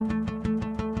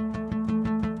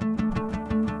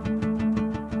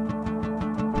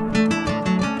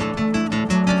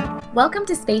Welcome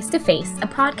to Space to Face, a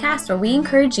podcast where we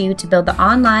encourage you to build the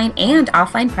online and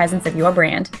offline presence of your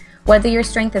brand. Whether your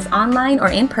strength is online or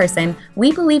in person,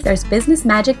 we believe there's business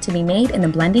magic to be made in the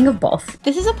blending of both.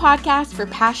 This is a podcast for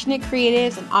passionate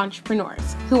creatives and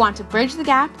entrepreneurs who want to bridge the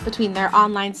gap between their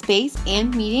online space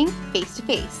and meeting face to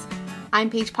face. I'm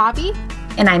Paige Poppy.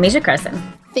 And I'm Asia Carson.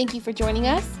 Thank you for joining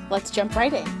us. Let's jump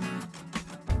right in.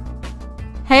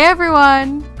 Hey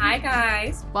everyone! Hi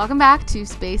guys! Welcome back to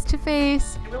Space to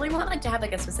Face. I really want to have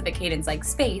a specific cadence, like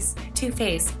space to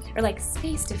face, or like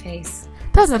space to face.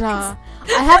 Da-da-da.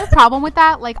 I have a problem with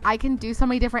that. Like, I can do so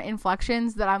many different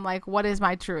inflections that I'm like, what is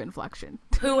my true inflection?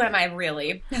 Who am I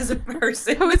really as a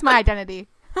person? Who is my identity?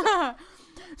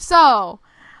 So,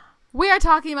 we are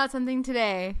talking about something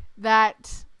today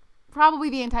that probably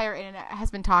the entire internet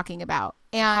has been talking about.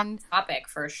 And hot topic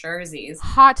for sure, Z's.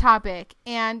 Hot topic.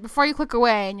 And before you click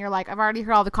away and you're like, I've already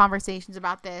heard all the conversations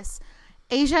about this,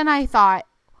 Asia and I thought,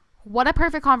 what a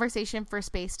perfect conversation for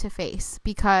Space to Face,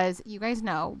 because you guys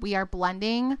know we are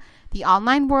blending the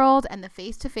online world and the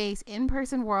face-to-face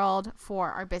in-person world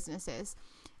for our businesses.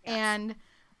 Yes. And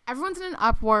everyone's in an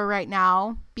uproar right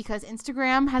now because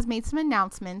Instagram has made some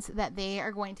announcements that they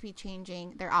are going to be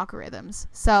changing their algorithms.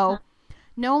 So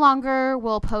no longer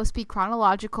will posts be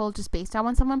chronological just based on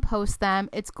when someone posts them.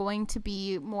 It's going to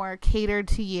be more catered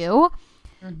to you.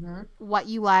 Mm-hmm. What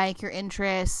you like, your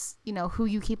interests, you know, who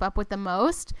you keep up with the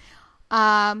most.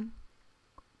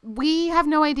 We have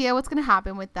no idea what's going to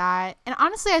happen with that. And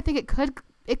honestly, I think it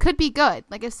could be good.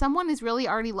 Like, if someone is really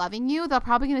already loving you, they're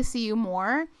probably going to see you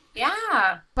more.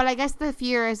 Yeah. But I guess the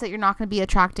fear is that you're not going to be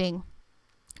attracting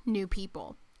new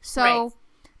people. So right.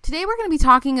 Today we're going to be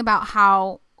talking about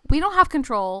how we don't have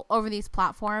control over these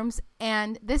platforms.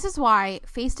 And this is why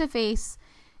face-to-face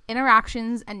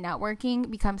interactions and networking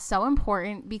becomes so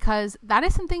important, because that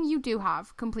is something you do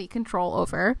have complete control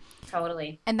over.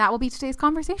 Totally. And that will be today's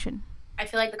conversation. I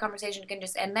feel like the conversation can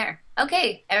just end there.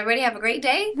 Okay, everybody have a great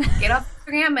day. Get off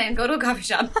Instagram and go to a coffee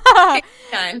shop.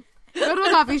 Done. Go to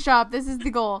a coffee shop. This is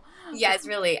the goal. Yes,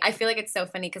 really. I feel like it's so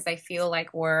funny because I feel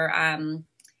like we're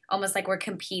almost like we're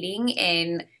competing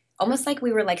in almost like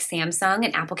we were like Samsung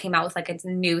and Apple came out with like a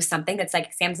new something that's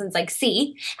like Samsung's like,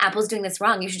 see, Apple's doing this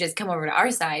wrong. You should just come over to our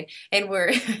side. And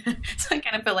we're, so I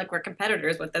kind of feel like we're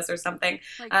competitors with this or something.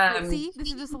 Like, see, this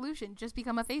is the solution. Just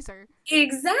become a facer.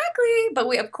 Exactly. But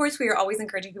we are always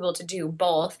encouraging people to do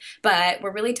both. But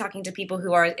we're really talking to people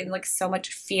who are in like so much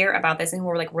fear about this and who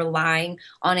are like relying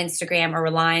on Instagram or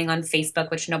relying on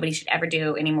Facebook, which nobody should ever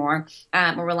do anymore.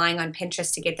 Or relying on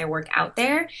Pinterest to get their work out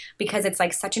there because it's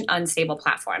like such an unstable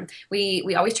platform.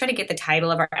 We always try to get the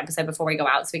title of our episode before we go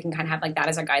out so we can kind of have like that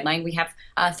as our guideline. We have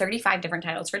 35 different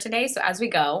titles for today. So as we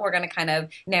go, we're going to kind of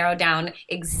narrow down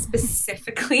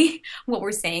specifically what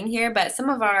we're saying here. But some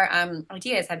of our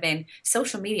ideas have been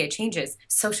social media changes,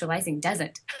 socializing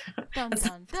doesn't. Dun,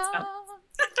 dun, dun.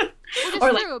 Which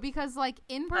is true, because like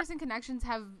in-person connections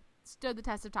have stood the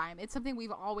test of time. It's something we've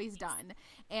always done.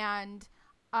 And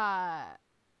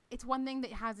it's one thing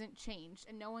that hasn't changed,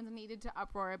 and no one's needed to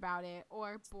uproar about it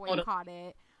or boycott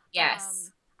it.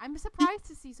 Yes. I'm surprised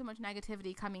to see so much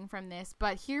negativity coming from this,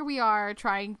 but here we are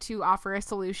trying to offer a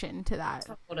solution to that.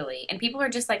 Totally. And people are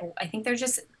just like, I think they're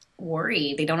just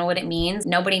worried. They don't know what it means.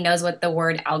 Nobody knows what the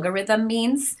word algorithm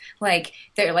means. Like,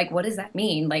 they're like, what does that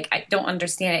mean? Like, I don't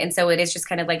understand it. And so it is just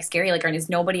kind of like scary. Like, is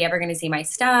nobody ever going to see my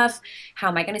stuff? How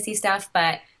am I going to see stuff?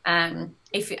 But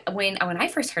when I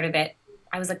first heard of it,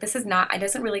 I was like, it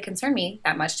doesn't really concern me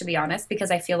that much, to be honest,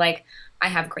 because I feel like I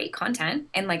have great content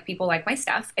and like people like my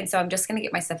stuff. And so I'm just going to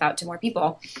get my stuff out to more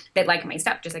people that like my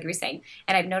stuff, just like you were saying.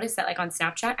 And I've noticed that like on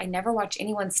Snapchat, I never watch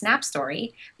anyone's Snap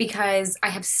story because I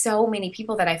have so many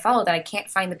people that I follow that I can't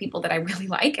find the people that I really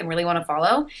like and really want to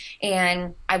follow.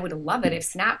 And I would love it if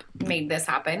Snap made this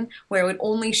happen, where it would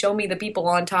only show me the people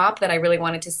on top that I really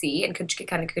wanted to see and could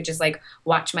just like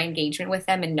watch my engagement with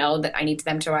them and know that I need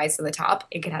them to rise to the top.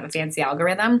 It could have a fancy algorithm.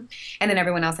 And then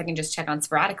everyone else I can just check on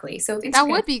sporadically. So that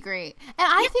would be great. And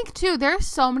I think, too, there are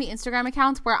so many Instagram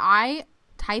accounts where I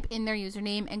type in their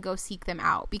username and go seek them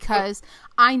out because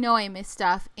I know I miss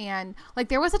stuff. And, like,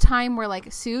 there was a time where,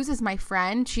 like, Suze is my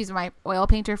friend. She's my oil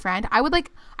painter friend.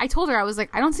 I told her, I was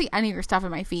like, I don't see any of your stuff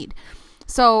in my feed.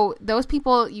 So those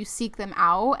people, you seek them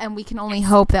out, and we can only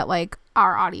hope that, like,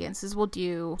 our audiences will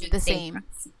do the same.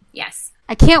 Yes.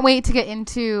 I can't wait to get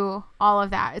into all of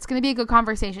that. It's going to be a good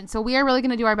conversation. So we are really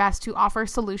going to do our best to offer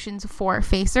solutions for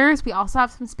facers. We also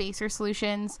have some spacer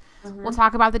solutions. Mm-hmm. We'll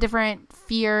talk about the different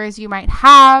fears you might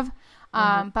have.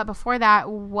 But before that,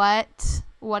 what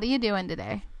are you doing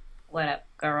today? What up,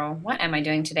 girl? What am I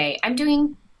doing today? I'm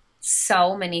doing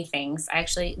so many things. I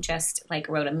actually just like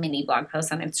wrote a mini blog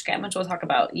post on Instagram, which we'll talk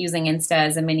about using Insta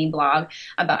as a mini blog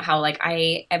about how like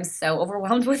I am so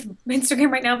overwhelmed with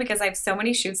Instagram right now because I have so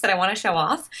many shoots that I want to show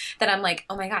off that I'm like,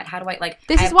 oh my God, how do I like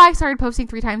This is why I started posting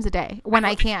 3 times a day when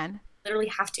I can.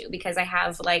 literally have to because I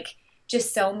have like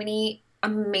just so many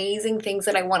amazing things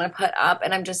that I want to put up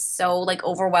and I'm just so like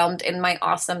overwhelmed in my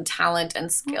awesome talent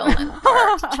and skill and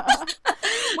art.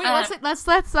 Wait,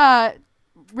 let's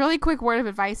really quick word of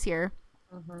advice here.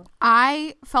 Mhm.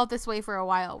 I felt this way for a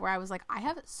while where I was like, I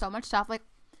have so much stuff. Like,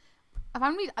 if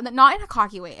I'm not in a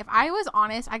cocky way, if I was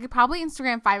honest, I could probably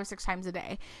Instagram 5 or 6 times a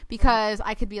day because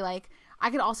I could be like, I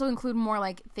could also include more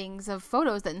like things of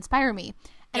photos that inspire me.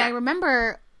 And I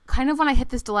remember kind of when I hit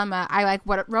this dilemma, I like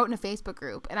wrote in a Facebook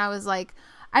group and I was like,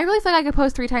 I really feel like I could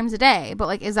post 3 times a day, but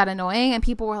like, is that annoying? And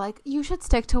people were like, you should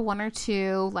stick to 1 or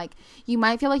 2. Like, you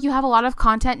might feel like you have a lot of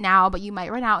content now, but you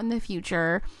might run out in the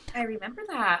future. I remember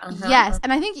that. Yes.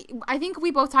 And I think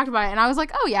we both talked about it and I was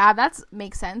like, oh yeah, that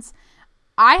makes sense.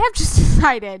 I have just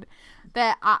decided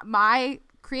that my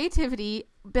creativity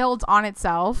builds on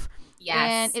itself. Yes.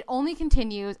 And it only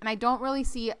continues, and I don't really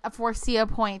foresee a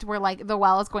point where like the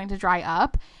well is going to dry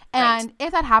up. And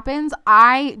if that happens,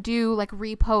 I do like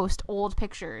repost old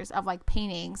pictures of like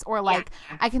paintings or like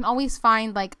I can always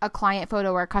find like a client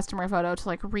photo or a customer photo to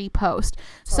like repost.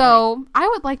 So I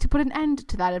would like to put an end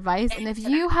to that advice. And if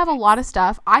you have a lot of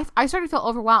stuff, I started to feel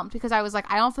overwhelmed because I was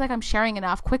like, I don't feel like I'm sharing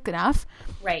enough quick enough.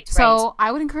 Right. So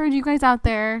I would encourage you guys out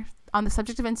there on the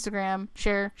subject of Instagram,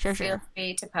 share. Feel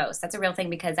free to post. That's a real thing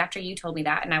because after you told me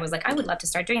that and I was like, I would love to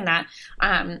start doing that.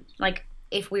 Like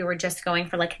if we were just going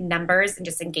for like numbers and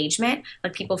just engagement,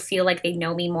 like people feel like they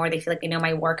know me more, they feel like they know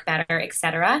my work better,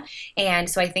 etc. And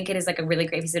so I think it is like a really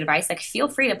great piece of advice. Like feel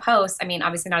free to post. I mean,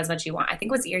 obviously not as much as you want. I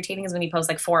think what's irritating is when you post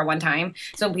like 4 at one time.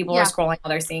 So when people are scrolling, all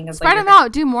they're seeing is spread like them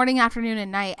out. Do morning, afternoon,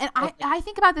 and night. And I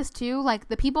think about this too. Like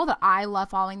the people that I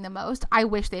love following the most, I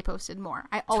wish they posted more.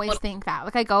 I always think that.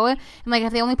 Like I go and like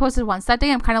if they only posted once that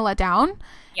day, I'm kind of let down.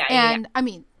 Yeah. I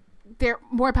mean, they're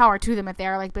more power to them if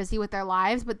they're like busy with their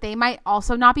lives, but they might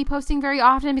also not be posting very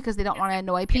often because they don't want to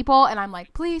annoy people. And I'm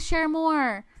like, please share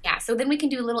more. Yeah, so then we can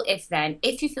do a little if then.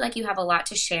 If you feel like you have a lot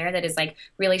to share that is like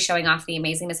really showing off the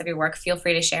amazingness of your work, feel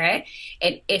free to share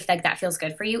it. If like that feels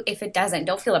good for you. If it doesn't,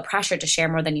 don't feel a pressure to share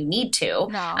more than you need to.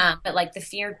 No. But like the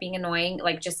fear of being annoying,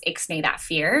 like just ixnay that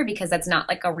fear because that's not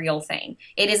like a real thing.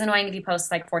 It is annoying if you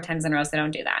post like 4 times in a row, so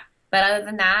don't do that. But other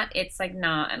than that, it's like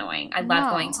not annoying. I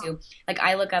love going to like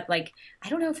I look up like I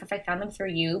don't know if I found them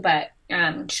through you, but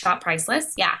Shop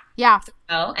Priceless, yeah.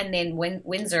 Oh, and then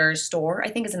Windsor Store, I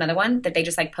think is another one that they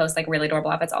just like post like really adorable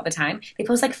outfits all the time. They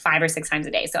post like 5 or 6 times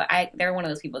a day. So they're one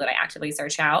of those people that I actively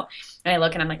search out and I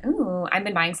look and I'm like, ooh, I've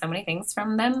been buying so many things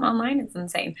from them online. It's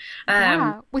insane.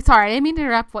 Wait, sorry, I didn't mean to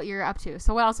interrupt what you're up to.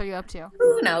 So what else are you up to?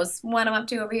 Who knows what I'm up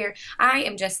to over here? I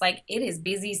am just like, it is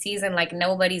busy season like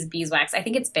nobody's beeswax. I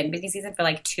think it's been busy season for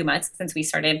like 2 months since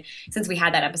we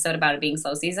had that episode about it being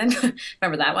slow season.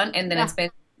 Remember that one? And then it's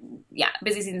been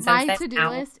busy season. My to-do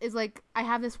list is like I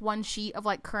have this one sheet of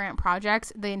like current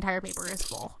projects. The entire paper is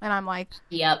full, and I'm like,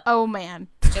 yep. Oh man,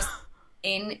 just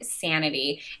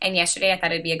insanity. And yesterday I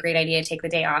thought it'd be a great idea to take the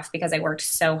day off because I worked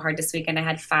so hard this weekend. I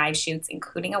had 5 shoots,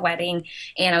 including a wedding.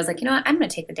 And I was like, you know what? I'm going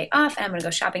to take the day off and I'm going to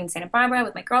go shopping in Santa Barbara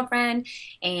with my girlfriend.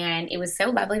 And it was so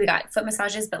lovely. We got foot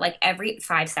massages, but like every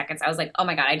 5 seconds, I was like, oh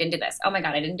my God, I didn't do this. Oh my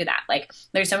God, I didn't do that. Like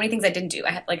there's so many things I didn't do. I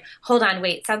had like, hold on,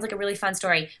 wait, sounds like a really fun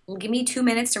story. Give me 2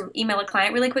 minutes to email a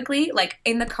client really quickly, like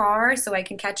in the car so I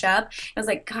can catch up. I was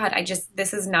like, God,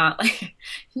 this is not like,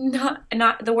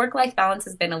 not the work-life balance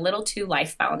has been a little too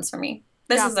life balance for me.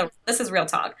 This is real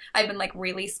talk. I've been like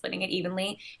really splitting it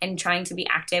evenly and trying to be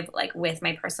active like with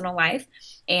my personal life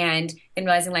and then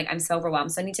realizing like I'm so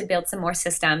overwhelmed. So I need to build some more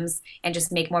systems and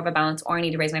just make more of a balance or I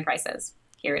need to raise my prices.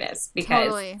 Here it is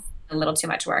because a little too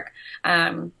much work.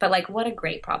 But like what a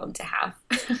great problem to have.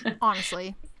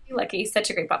 Honestly. Lucky, such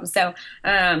a great problem. So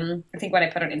I think what I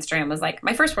put on Instagram was like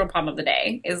my first world problem of the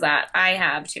day is that I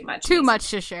have too much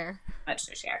to share.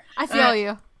 I feel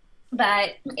you.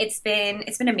 But it's been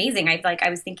amazing. I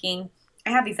was thinking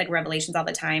I have these like revelations all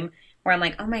the time where I'm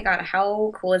like, oh my God,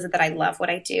 how cool is it that I love what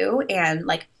I do? And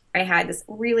like I had this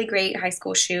really great high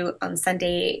school shoot on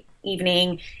Sunday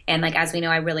evening. And like, as we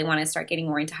know, I really want to start getting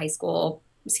more into high school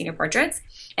senior portraits.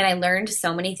 And I learned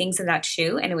so many things in that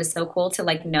shoot. And it was so cool to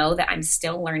like know that I'm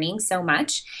still learning so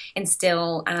much and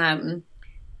still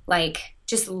like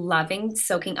just loving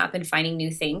soaking up and finding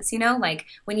new things, you know? Like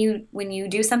when you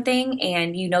do something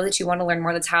and you know that you want to learn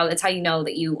more, that's how you know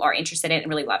that you are interested in it and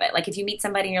really love it. Like if you meet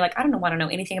somebody and you're like, I don't want to know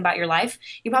anything about your life,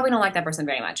 you probably don't like that person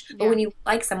very much. But Yeah. when you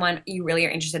like someone, you really are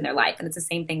interested in their life. And it's the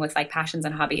same thing with like passions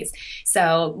and hobbies.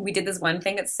 So we did this one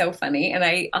thing that's so funny, and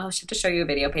I'll have to show you a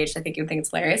video page. I think you would think it's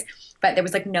hilarious. But there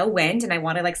was like no wind, and I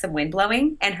wanted like some wind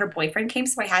blowing, and her boyfriend came,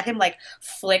 so I had him like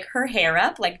flick her hair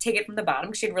up, like take it from the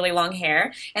bottom. She had really long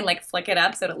hair, and like flick it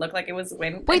up so it looked like it was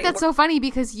wind. Wait, that's so funny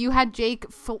because you had Jake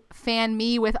fan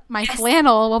me with my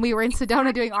flannel when we were in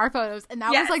Sedona doing our photos, and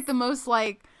that was like the most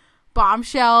like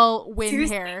bombshell wind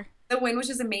Seriously. hair. The wind was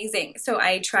just amazing. So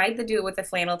I tried to do it with the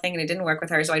flannel thing and it didn't work with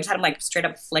her. So I just had him like straight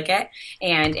up flick it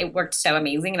and it worked so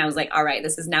amazing. And I was like, all right,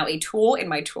 this is now a tool in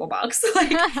my toolbox.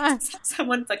 Like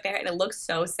someone flicked their hair and it looks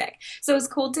so sick. So it's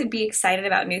cool to be excited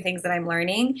about new things that I'm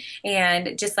learning.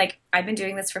 And just like I've been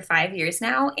doing this for 5 years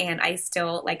now and I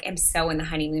still like am so in the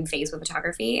honeymoon phase with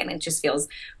photography. And it just feels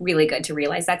really good to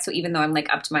realize that. So even though I'm like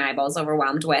up to my eyeballs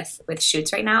overwhelmed with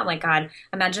shoots right now, I'm like, God,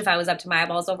 imagine if I was up to my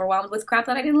eyeballs overwhelmed with crap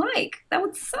that I didn't like. That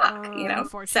would suck. You know,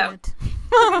 Unfortunate.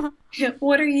 So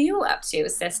what are you up to,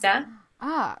 sister?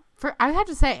 I have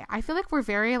to say, I feel like we're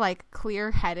very like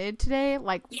clear-headed today,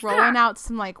 like Yeah. rolling out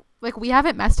some like we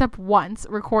haven't messed up once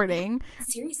recording.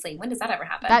 Seriously, when does that ever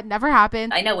happen? That never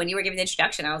happened. I know when you were giving the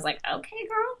introduction, I was like, okay,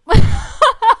 girl,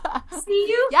 see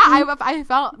you. Yeah, I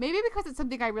felt maybe because it's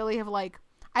something I really have like.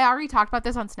 I already talked about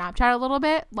this on Snapchat a little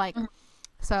bit, like,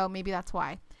 so maybe that's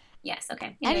why. Yes,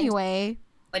 okay. Anyway,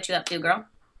 what you up to, girl?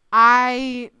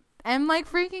 I am like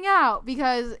freaking out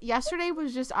because yesterday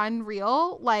was just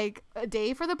unreal, like a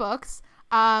day for the books.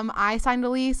 I signed a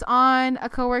lease on a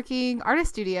co-working artist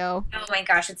studio. Oh my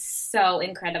gosh, it's so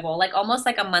incredible. Like almost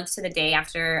like a month to the day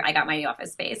after I got my new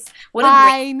office space. What a great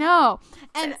I know.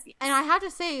 And process, yes. and I have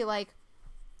to say, like,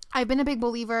 I've been a big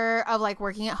believer of like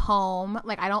working at home.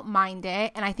 Like I don't mind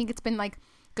it. And I think it's been like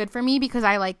good for me because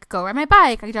I like go ride my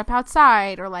bike, I jump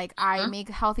outside, or like I make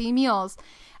healthy meals.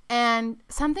 And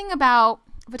something about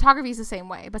photography is the same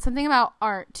way, but something about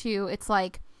art too. It's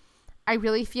like I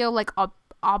really feel like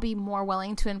I'll be more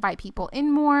willing to invite people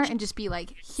in more and just be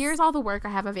like, here's all the work I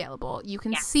have available. You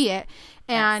can see it.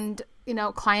 And, you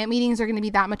know, client meetings are going to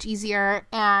be that much easier.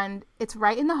 And it's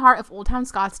right in the heart of Old Town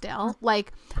Scottsdale.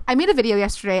 Like, I made a video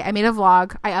yesterday. I made a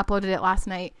vlog. I uploaded it last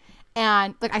night.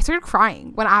 And, like, I started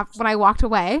crying when I walked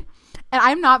away. And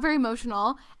I'm not very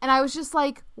emotional. And I was just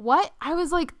like, what? I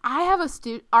was like, I have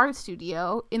a art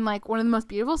studio in, like, one of the most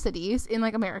beautiful cities in,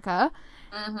 like, America.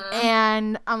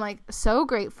 And I'm like so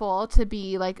grateful to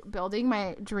be like building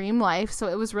my dream life. So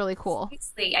it was really cool.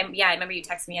 Seriously, I remember you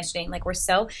texted me yesterday and like we're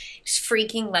so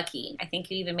freaking lucky. I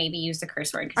think you even maybe used a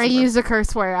curse word. I used a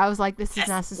curse word. I was like, this is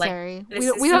necessary.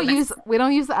 Like, we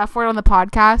don't use the F word on the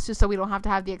podcast just so we don't have to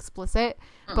have the explicit.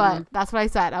 But that's what I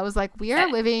said. I was like, we are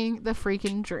living the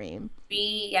freaking dream.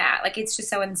 Like it's just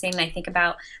so insane. And I think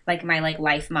about like my like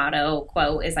life motto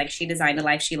quote is like she designed a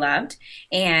life she loved,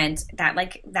 and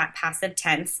that passive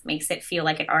tense makes it feel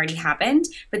like it already happened.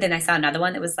 But then I saw another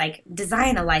one that was like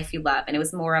design a life you love, and it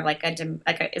was more of like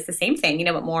it's the same thing, you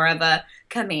know, but more of a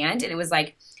command. And it was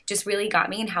like just really got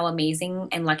me, and how amazing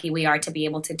and lucky we are to be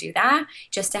able to do that,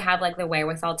 just to have like the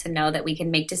wherewithal to know that we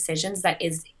can make decisions that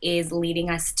is leading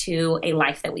us to a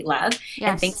life that we love.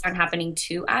 And things aren't happening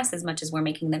to us as much as we're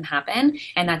making them happen.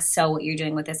 And that's so what you're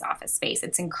doing with this office space.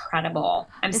 It's incredible.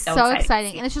 It's so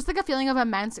exciting. And it's just like a feeling of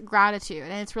immense gratitude,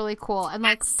 and it's really cool. And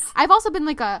like I've also been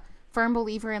like a firm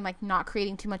believer in like not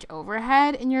creating too much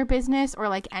overhead in your business or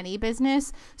like any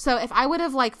business. So if I would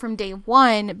have like from day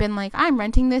one been like, I'm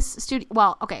renting this studio,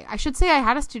 well, okay, I should say I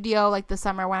had a studio like the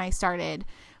summer when I started,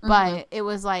 but it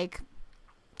was like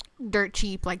dirt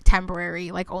cheap, like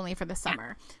temporary, like only for the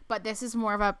summer. But this is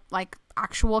more of a like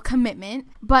actual commitment.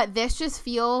 But this just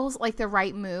feels like the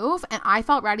right move, and I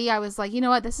felt ready. I was like, you know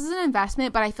what, this is an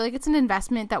investment, but I feel like it's an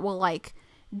investment that will like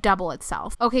double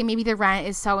itself. Okay, maybe the rent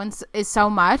is so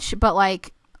much, but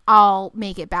like I'll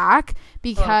make it back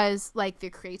because like the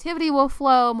creativity will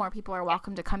flow, more people are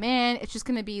welcome to come in. It's just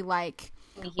gonna be like,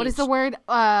 what is the word?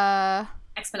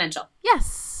 Exponential.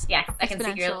 Yes. Yeah, I can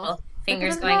see your little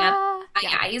fingers going up.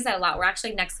 Yeah, I use that a lot. We're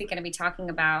actually next week going to be talking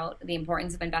about the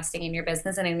importance of investing in your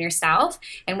business and in yourself,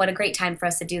 and what a great time for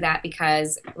us to do that,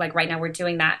 because like right now we're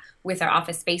doing that with our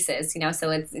office spaces, you know,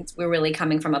 so we're really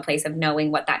coming from a place of knowing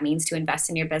what that means to invest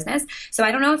in your business. So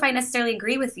I don't know if I necessarily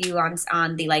agree with you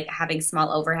on the like having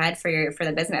small overhead for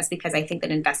the business, because I think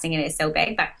that investing in it is so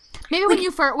big. But maybe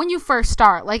when you first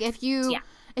start, like if you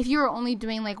were only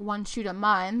doing like one shoot a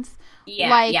month,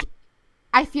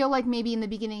 I feel like maybe in the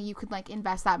beginning you could like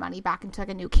invest that money back into like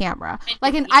a new camera,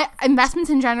 like investments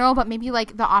in general, but maybe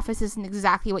like the office isn't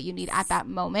exactly what you need at that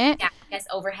moment. Yeah, I guess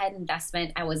overhead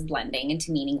investment I was blending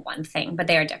into meaning one thing, but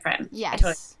they are different.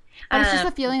 Yes. But it's just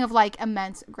a feeling of like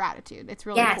immense gratitude. It's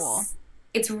really cool.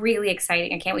 It's really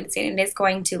exciting. I can't wait to see it. And it is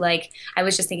going to like, I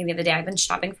was just thinking the other day, I've been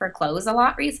shopping for clothes a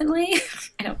lot recently.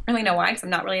 I don't really know why, because I'm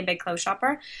not really a big clothes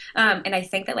shopper. And I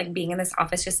think that like being in this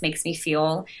office just makes me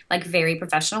feel like very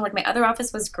professional. Like my other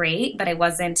office was great, but it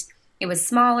was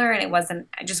smaller and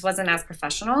it just wasn't as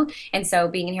professional. And so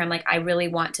being in here, I'm like, I really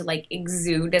want to like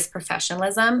exude this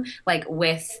professionalism, like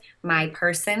with my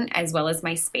person as well as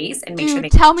my space, and make sure they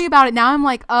tell me about it. Now I'm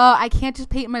like, I can't just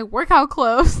paint my workout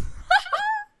clothes.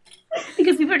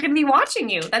 Because people are going to be watching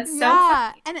you. That's so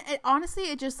funny. And honestly,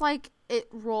 it just like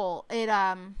it's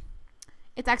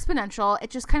exponential. It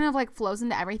just kind of like flows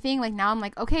into everything. Like now I'm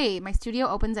like, okay, my studio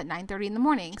opens at 9:30 in the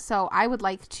morning, so I would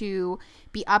like to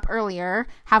be up earlier,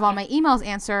 have all my emails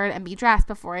answered, and be dressed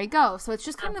before I go. So it's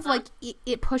just kind of like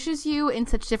it pushes you in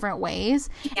such different ways.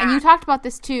 Yeah. And you talked about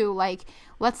this too, like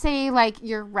let's say like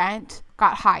your rent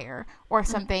got higher or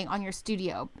something on your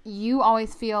studio. You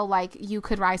always feel like you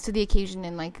could rise to the occasion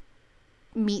and like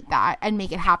meet that and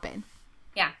make it happen.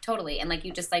 Yeah, totally. And like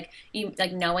you just like you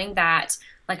like knowing that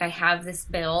like I have this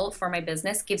bill for my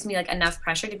business gives me like enough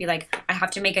pressure to be like, I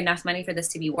have to make enough money for this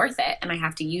to be worth it, and I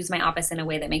have to use my office in a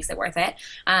way that makes it worth it.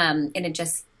 And it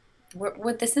just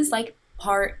what this is like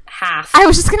part half. I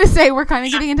was just gonna say we're kind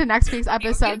of getting into next week's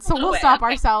episode, so we'll stop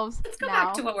ourselves. Let's go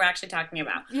back to what we're actually talking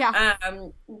about. Yeah.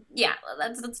 Yeah.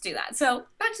 Let's do that. So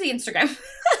back to the Instagram.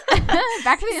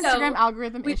 Back to the Instagram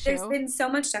algorithm issue. There's been so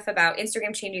much stuff about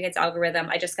Instagram changing its algorithm.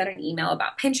 I just got an email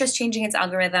about Pinterest changing its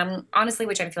algorithm. Honestly,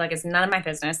 which I feel like is none of my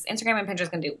business. Instagram and Pinterest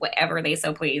can do whatever they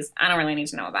so please. I don't really need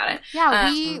to know about it.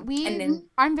 Yeah,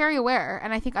 I'm very aware,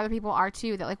 and I think other people are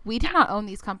too, that like we do not own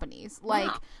these companies.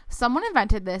 Like someone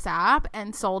invented this app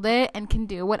and sold it and can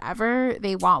do whatever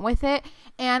they want with it.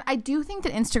 And I do think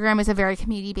that Instagram is a very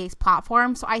community-based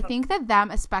platform. So I think that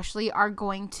them especially are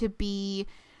going to be,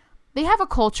 they have a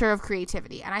culture of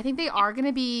creativity. And I think they are going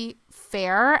to be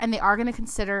fair, and they are going to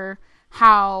consider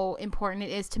how important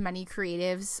it is to many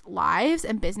creatives' lives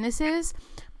and businesses.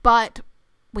 But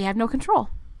we have no control.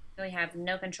 We have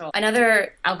no control.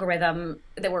 Another algorithm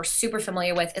that we're super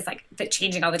familiar with is like that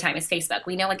changing all the time is Facebook.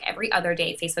 We know like every other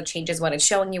day Facebook changes what it's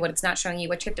showing you, what it's not showing you,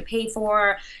 what you have to pay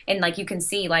for. And like you can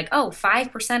see like, oh,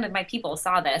 5% of my people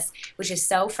saw this, which is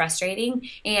so frustrating.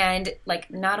 And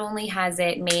like not only has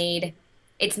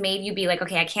it's made you be like,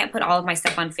 okay, I can't put all of my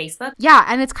stuff on Facebook. Yeah,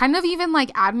 and it's kind of even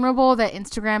like admirable that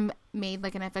Instagram made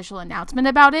like an official announcement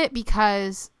about it,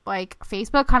 because like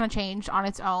Facebook kind of changed on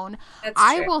its own.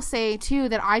 I will say too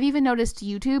that I've even noticed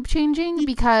YouTube changing,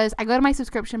 because I go to my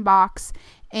subscription box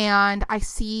and I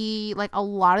see like a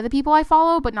lot of the people I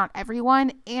follow, but not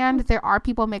everyone, and there are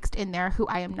people mixed in there who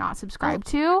I am not subscribed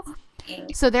to.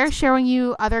 So they're showing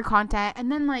you other content.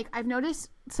 And then like I've noticed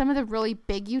some of the really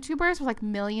big YouTubers with like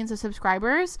millions of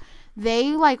subscribers,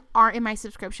 they like aren't in my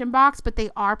subscription box, but they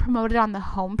are promoted on the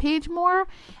homepage more.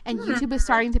 And YouTube is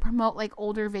starting to promote like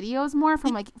older videos more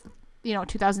from like,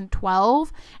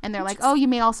 2012. And they're like, oh, you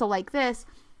may also like this.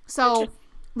 So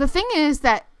the thing is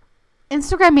that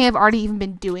Instagram may have already even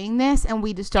been doing this and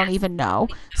we just don't even know.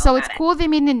 So it's cool they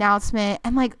made an announcement,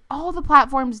 and like all the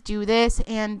platforms do this,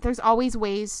 and there's always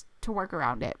ways to work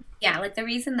around it. Yeah, like the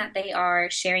reason that they are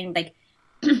sharing, like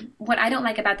what I don't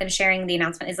like about them sharing the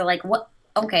announcement is like, what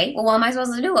am I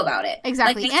supposed to do about it?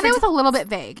 Exactly. Like, and it was a little bit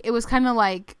vague. It was kind of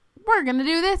like, we're going to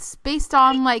do this based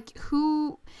on like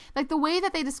who, like the way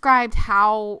that they described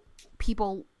how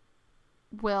people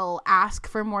will ask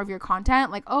for more of your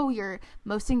content, like, oh, your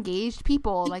most engaged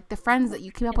people, like the friends that you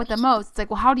keep up with the most. It's like,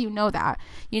 well, how do you know that?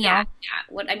 Yeah.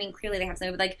 Clearly they have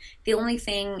something, but like the only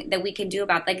thing that we can do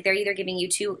about, like, they're either giving you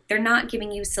they're not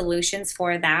giving you solutions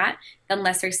for that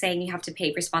unless they're saying you have to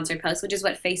pay for sponsored posts, which is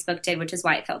what Facebook did, which is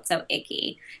why it felt so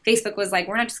icky. Facebook was like,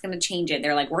 we're not just going to change it.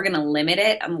 They're like, we're going to limit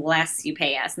it unless you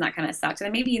pay us, and that kind of sucks.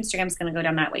 And maybe Instagram's going to go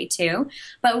down that way too.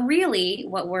 But really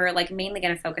what we're like mainly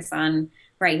going to focus on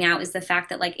right now is the fact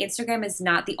that like Instagram is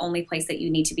not the only place that you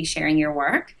need to be sharing your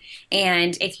work.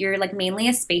 And if you're like mainly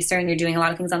a spacer and you're doing a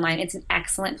lot of things online, it's an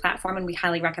excellent platform and we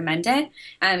highly recommend it.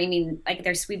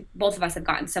 Both of us have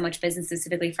gotten so much business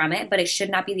specifically from it, but it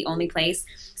should not be the only place.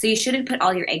 So you shouldn't put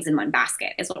all your eggs in one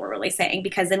basket is what we're really saying,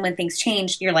 because then when things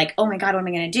change, you're like, oh my God, what am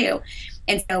I going to do?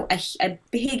 And so a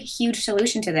big, huge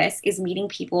solution to this is meeting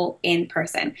people in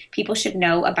person. People should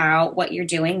know about what you're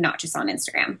doing, not just on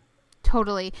Instagram.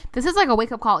 Totally. This is like a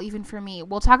wake up call even for me.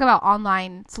 We'll talk about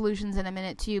online solutions in a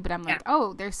minute too, but I'm like, Yeah.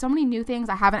 oh, there's so many new things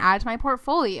I haven't added to my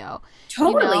portfolio.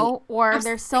 Totally. Or there's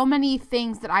Absolutely. so many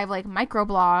things that I've like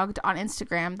microblogged on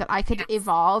Instagram that I could Yes.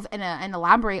 evolve and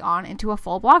elaborate on into a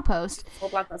full blog post. Full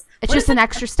blog post. It's What just if an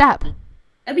extra step.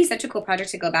 that'd be such a cool project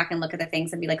to go back and look at the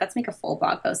things and be like, let's make a full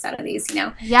blog post out of these, you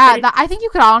know? Yeah, But it, I think you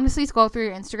could honestly scroll through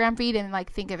your Instagram feed and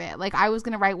like think of it. Like I was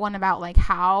gonna write one about like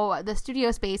how the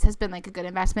studio space has been like a good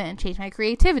investment and changed my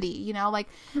creativity. Like,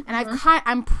 and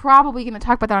I'm probably gonna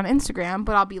talk about that on Instagram,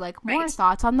 but I'll be like more right.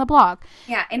 thoughts on the blog.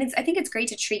 Yeah, and I think it's great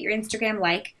to treat your Instagram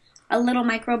like a little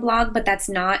micro blog, but that's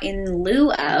not in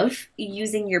lieu of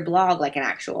using your blog like an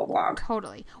actual blog,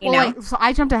 Totally. you Well, know? like, so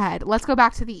I jumped ahead. Let's go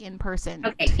back to the in-person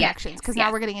Okay, yes, connections yes, because now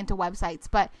yes. we're getting into websites.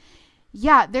 But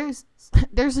yeah, there's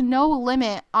no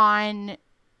limit on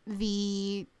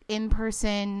the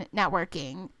in-person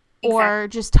networking Exactly. or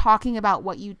just talking about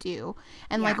what you do.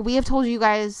 And Yeah. like we have told you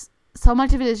guys, so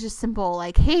much of it is just simple,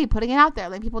 like, hey, putting it out there,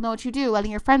 letting people know what you do,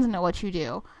 letting your friends know what you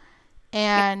do.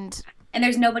 And And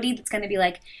there's nobody that's going to be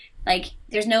like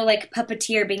there's no like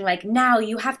puppeteer being like, now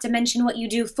you have to mention what you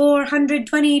do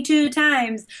 422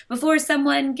 times before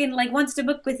someone can like wants to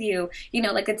book with you,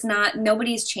 like it's not,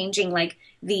 nobody's changing like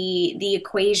the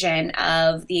equation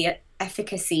of the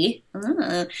efficacy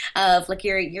of like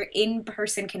your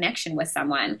in-person connection with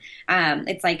someone.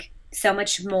 It's like so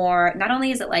much more, not only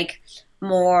is it like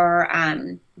more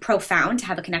profound to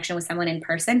have a connection with someone in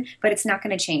person, but it's not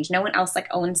going to change. No one else like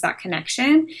owns that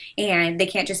connection, and they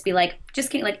can't just be like, just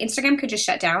can't, like Instagram could just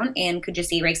shut down and could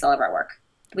just erase all of our work.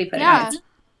 We put it on yeah, its,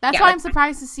 that's yeah, why like I'm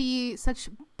surprised to see such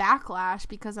backlash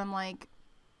because I'm like,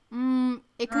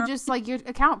 it could just like your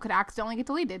account could accidentally get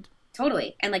deleted.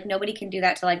 totally. And like nobody can do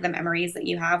that to like the memories that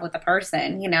you have with a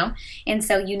person. And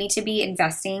so you need to be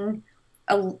investing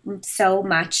a, so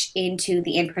much into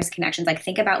the in-person connections. Like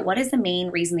think about what is the main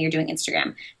reason that you're doing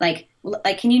Instagram. Like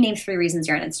can you name 3 reasons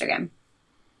you're on Instagram?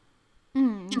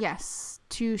 Yes,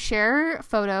 to share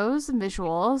photos and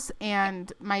visuals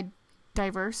and my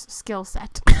diverse skill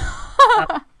set.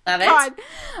 Love, love it.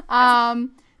 God.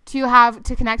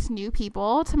 To connect new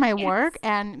people to my work Yes.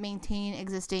 and maintain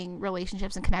existing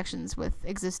relationships and connections with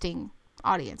existing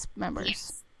audience members.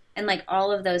 Yes. And like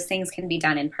all of those things can be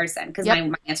done in person because Yep.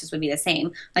 my answers would be the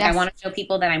same. Like I Yes. want to show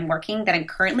people that I'm working, that I'm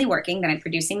currently working, that I'm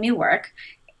producing new work,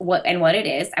 what it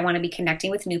is. I want to be connecting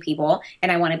with new people,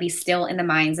 and I want to be still in the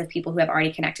minds of people who have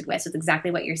already connected with. So it's exactly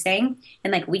what you're saying.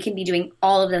 And like we can be doing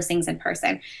all of those things in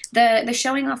person. The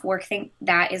showing off work thing,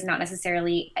 that is not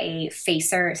necessarily a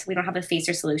facer. So we don't have a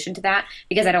facer solution to that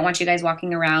because I don't want you guys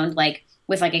walking around like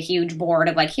with like a huge board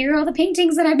of like, here are all the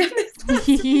paintings that I've done this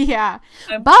Yeah.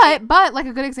 time. But like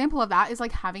a good example of that is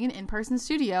like having an in-person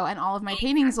studio and all of my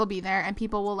paintings will be there and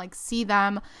people will like see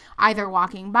them either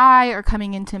walking by or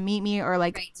coming in to meet me or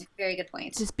like Right. Very good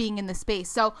point. just being in the space.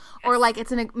 So or like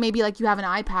it's maybe like you have an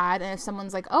iPad and if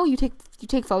someone's like, "Oh, you take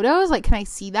photos? Like can I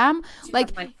see them?"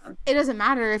 Like it doesn't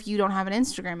matter if you don't have an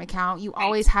Instagram account. You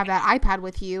always have that iPad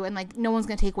with you and like no one's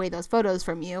going to take away those photos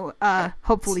from you.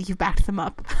 Hopefully you've backed them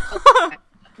up.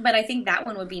 But I think that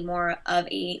one would be more of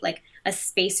a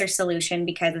spacer solution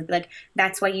because like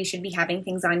that's why you should be having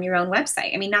things on your own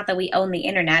website. I mean, not that we own the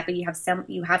internet, but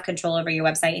you have control over your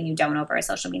website and you don't over a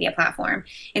social media platform.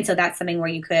 And so that's something where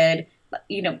you could,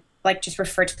 like just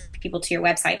refer to people to your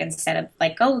website instead of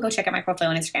like, oh, go check out my portfolio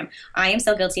on Instagram. I am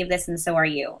so guilty of this, and so are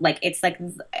you. Like it's like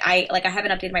I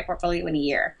haven't updated my portfolio in a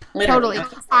year. Literally.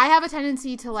 Totally. I have a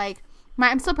tendency to like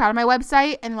I'm still proud of my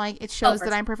website and like it shows for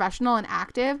that sure. I'm professional and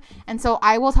active. And so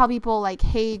I will tell people like,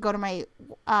 hey, go to my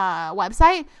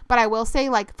website. But I will say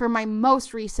like for my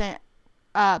most recent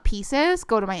pieces,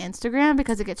 go to my Instagram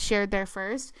because it gets shared there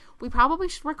first. We probably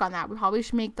should work on that. We probably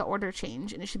should make the order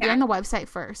change and it should be Yeah. on the website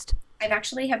first. I've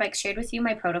actually have like shared with you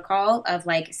my protocol of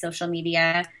like social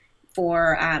media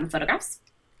for photographs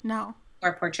No.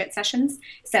 or portrait sessions.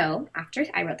 So after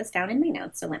I wrote this down in my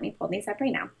notes, so let me pull these up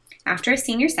right now. After a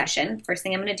senior session, first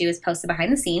thing I'm going to do is post a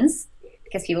behind the scenes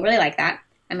because people really like that.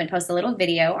 I'm going to post a little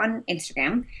video on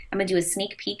Instagram. I'm going to do a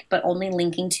sneak peek, but only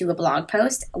linking to a blog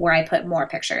post where I put more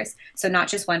pictures. So not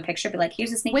just one picture, but like,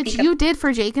 here's a sneak Which peek. you did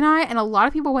for Jake and I, and a lot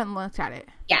of people went and looked at it.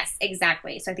 Yes,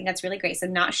 exactly. So I think that's really great. So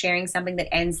not sharing something that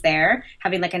ends there,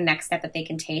 having like a next step that they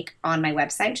can take on my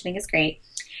website, which I think is great.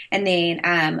 And then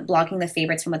blogging the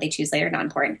favorites from what they choose later, not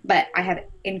important. But I have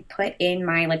input in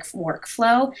my like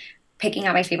workflow, picking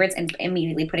out my favorites and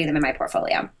immediately putting them in my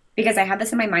portfolio. because I have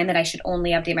this in my mind that I should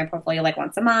only update my portfolio like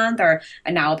once a month or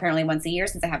now apparently once a year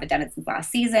since I haven't done it since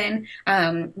last season.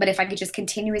 But if I could just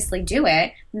continuously do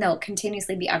it, they'll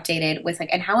continuously be updated with like,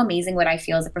 and how amazing would I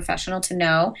feel as a professional to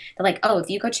know that like, oh, if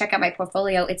you go check out my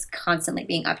portfolio, it's constantly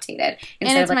being updated. And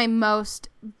it's like,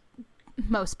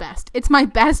 my best. It's my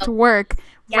best work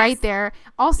right there.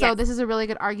 Also, this is a really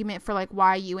good argument for like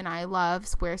why you and I love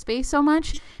Squarespace so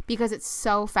much, because it's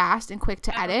so fast and quick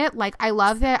to edit. Like I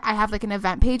love that I have like an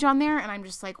event page on there and I'm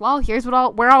just like, well, here's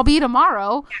where I'll be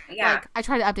tomorrow. Like I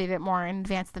try to update it more in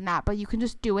advance than that, but you can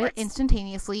just do it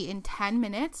instantaneously in 10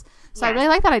 minits. So I really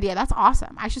like that idea. That's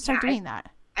awesome. I should start doing that.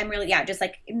 I'm really, just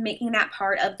like making that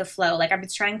part of the flow. Like I've been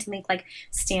trying to make like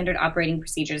standard operating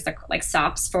procedures, like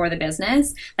SOPs for the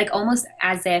business, like almost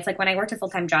as if like when I worked a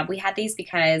full-time job, we had these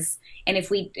because, and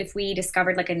if we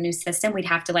discovered like a new system, we'd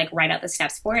have to like write out the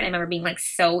steps for it. And I remember being like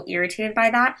so irritated by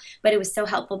that, but it was so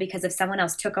helpful because if someone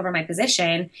else took over my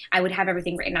position, I would have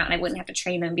everything written out and I wouldn't have to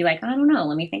train them and be like, I don't know,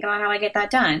 let me think about how I get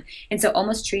that done. And so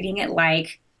almost treating it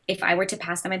like, if I were to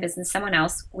pass on my business to someone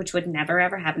else, which would never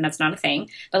ever happen, that's not a thing,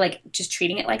 but like just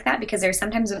treating it like that, because there's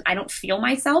sometimes when I don't feel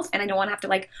myself and I don't want to have to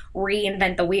like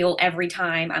reinvent the wheel every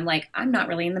time. I'm like, I'm not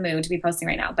really in the mood to be posting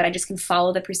right now, but I just can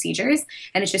follow the procedures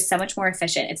and it's just so much more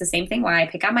efficient. It's the same thing why I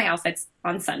pick out my outfits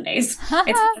on Sundays.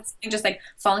 It's just like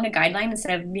following a guideline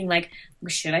instead of being like,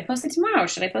 should I post it tomorrow?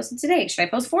 Should I post it today? Should I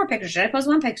post 4 pictures? Should I post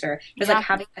 1 picture? Just like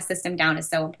having a system down is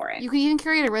so important. You can even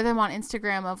create a rhythm on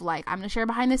Instagram of like, I'm going to share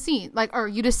behind the scenes, like, or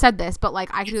you just said this, but like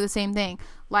I could do the same thing.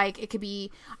 Like it could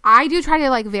be, I do try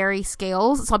to like vary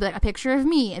scales. So I'll be like a picture of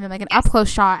me and then like an up close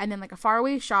shot and then like a far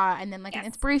away shot and then like an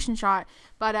inspiration shot.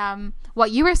 But what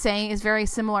you were saying is very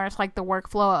similar to like the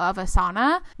workflow of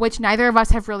Asana, which neither of us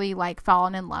have really like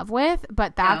fallen in love with,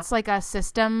 but that's like a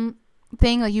system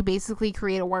thing. Like you basically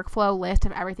create a workflow list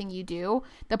of everything you do.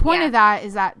 The point of that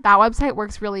is that website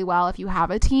works really well if you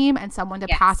have a team and someone to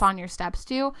pass on your steps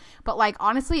to. But like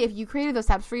honestly, if you created those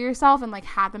steps for yourself and like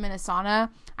had them in Asana,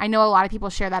 I know a lot of people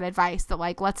share that advice that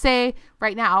like, let's say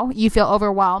right now you feel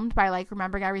overwhelmed by like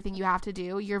remembering everything you have to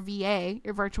do. Your VA,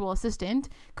 your virtual assistant,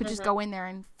 could just go in there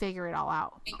and figure it all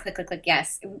out. Click.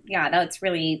 Yes. Yeah, that's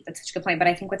such a good point. But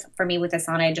I think for me with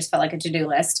Asana, it just felt like a to-do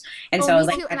list. And so I was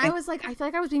like, and I was like, I feel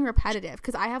like I was being repetitive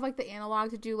because I have like the analog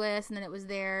to-do list and then it was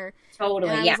there.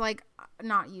 Totally. And I was like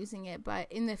not using it.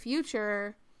 But in the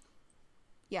future,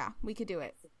 we could do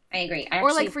it. I agree.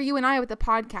 Or like for you and I with the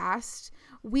podcast,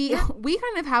 we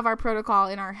kind of have our protocol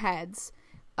in our heads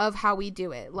of how we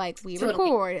do it. Like we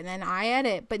record and then I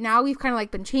edit, but now we've kind of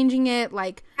like been changing it.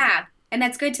 Like and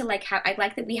that's good to like have. I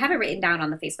like that we have it written down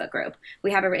on the Facebook group.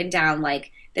 We have it written down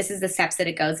like this is the steps that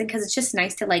it goes in, because it's just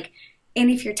nice to like. And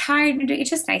if you're tired, it's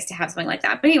just nice to have something like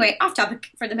that. But anyway, off topic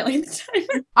for the millionth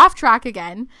time. Off track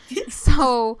again.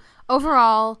 So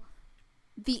overall,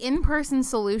 the in-person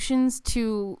solutions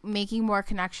to making more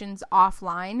connections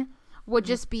offline would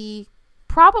just be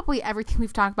probably everything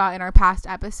we've talked about in our past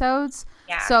episodes.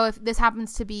 So if this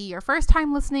happens to be your first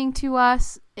time listening to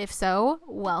us, if so,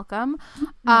 welcome.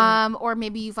 Or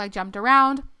maybe you've like jumped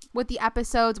around with the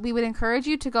episodes, we would encourage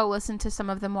you to go listen to some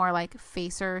of the more like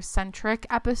Facer-centric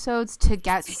episodes to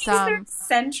get some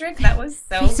Facer-centric. That was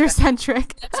so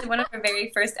Facer-centric. Actually, one of our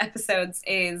very first episodes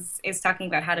is talking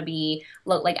about how to be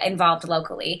involved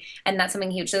locally, and that's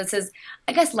something huge. So this is,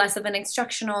 I guess, less of an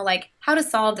instructional like how to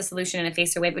solve the solution in a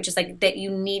Facer way, but just like that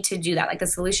you need to do that. Like the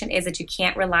solution is that you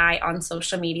can't rely on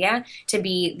social media to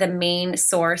be the main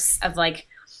source of like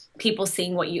people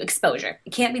seeing what you exposure.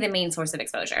 It can't be the main source of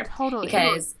exposure. Totally.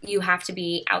 Because you have to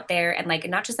be out there and like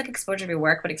not just like exposure of your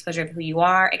work, but exposure of who you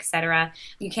are, etc.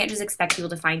 You can't just expect people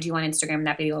to find you on Instagram and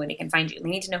that be the only way they can find you. They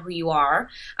need to know who you are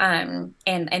and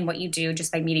what you do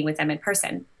just by meeting with them in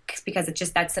person. Because it's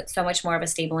just that's so much more of a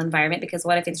stable environment. Because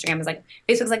what if Instagram is like,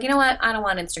 Facebook's like, you know what, I don't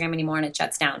want Instagram anymore, and it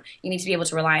shuts down. You need to be able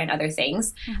to rely on other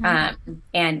things.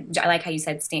 And I like how you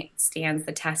said stands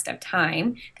the test of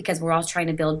time, because we're all trying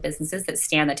to build businesses that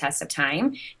stand the test of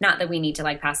time. Not that we need to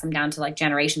like pass them down to like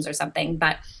generations or something,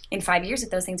 but in 5 years, if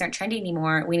those things aren't trendy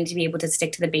anymore, we need to be able to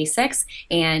stick to the basics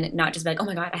and not just be like, oh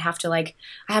my God, I have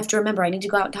to remember, I need to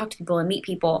go out and talk to people and meet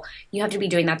people. You have to be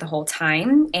doing that the whole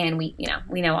time. And we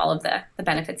know all of the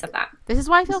benefits of that. This is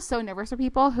why I feel so nervous for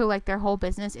people who like their whole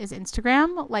business is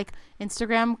Instagram, like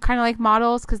Instagram kind of like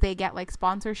models, because they get like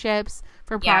sponsorships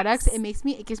for products.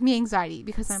 It gives me anxiety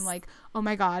because I'm like, oh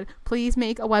my God, please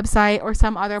make a website or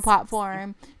some other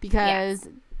platform, because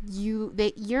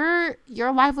your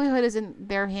livelihood is in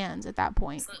their hands at that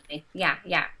point. Absolutely. Yeah,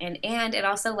 yeah. And it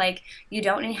also like you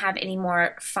don't have any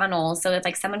more funnels. So if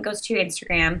like someone goes to your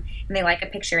Instagram and they like a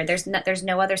picture, there's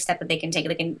no other step that they can take.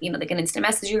 They can, they can instant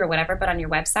message you or whatever, but on your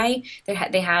website,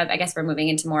 they have, I guess we're moving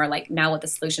into more like now what the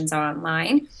solutions are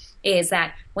online is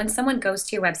that when someone goes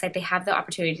to your website, they have the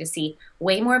opportunity to see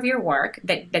way more of your work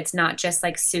that's not just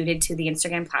like suited to the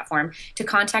Instagram platform, to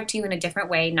contact you in a different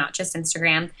way, not just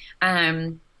Instagram.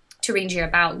 To read your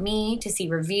about me, to see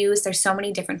reviews. There's so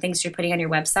many different things you're putting on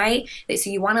your website. So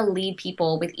you want to lead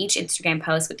people with each Instagram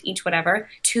post, with each whatever,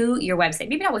 to your website.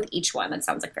 Maybe not with each one. That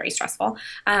sounds like very stressful.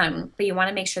 But you want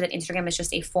to make sure that Instagram is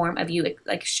just a form of you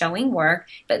like showing work,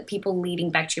 but people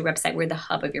leading back to your website where the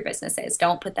hub of your business is.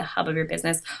 Don't put the hub of your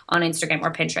business on Instagram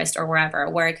or Pinterest or wherever,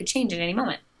 where it could change at any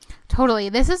moment. Totally.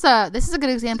 This is a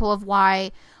good example of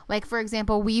why, like, for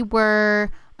example, we were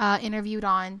interviewed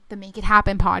on the Make It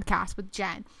Happen podcast with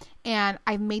Jen. And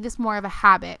I've made this more of a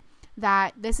habit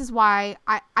that this is why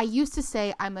I used to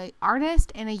say I'm an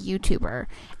artist and a YouTuber.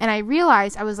 And I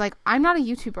realized I was like, I'm not a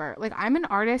YouTuber. Like, I'm an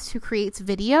artist who creates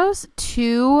videos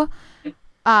to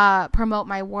promote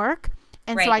my work.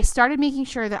 And so I started making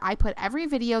sure that I put every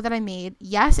video that I made,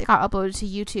 yes, it got uploaded to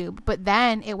YouTube, but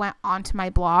then it went onto my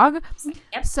blog.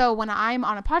 Yep. So when I'm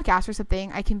on a podcast or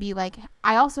something, I can be like,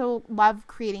 I also love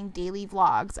creating daily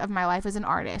vlogs of my life as an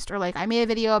artist, or like, I made a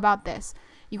video about this.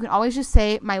 You can always just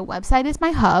say, my website is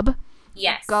my hub.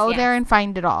 Yes. Go there and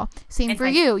find it all. Same for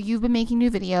you. You've been making new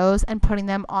videos and putting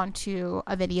them onto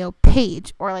a video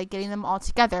page, or like getting them all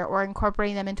together or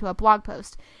incorporating them into a blog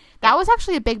post. That was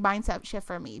actually a big mindset shift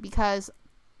for me, because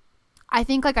I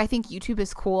think YouTube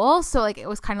is cool. So like, it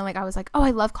was kind of like, I was like, oh,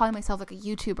 I love calling myself like a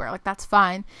YouTuber. Like, that's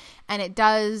fun. And it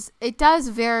does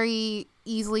very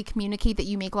easily communicate that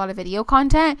you make a lot of video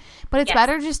content, but it's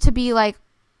better just to be like,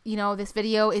 this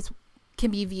video can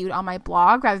be viewed on my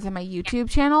blog rather than my YouTube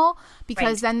channel,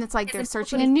 because then it's like they're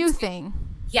searching a new thing.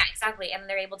 Yeah, exactly. And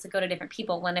they're able to go to different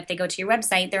people. When if they go to your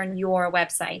website, they're on your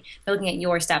website. They're looking at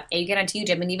your stuff. And you get onto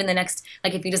YouTube, and even the next,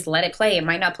 like if you just let it play, it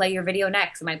might not play your video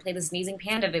next. It might play the sneezing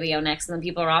panda video next, and then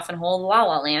people are off in whole la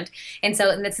la land. And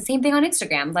it's the same thing on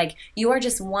Instagram. Like, you are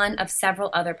just one of several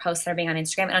other posts that are being on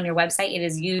Instagram, and on your website, it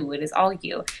is you. It is all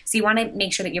you. So you want to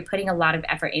make sure that you're putting a lot of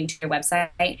effort into your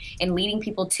website and leading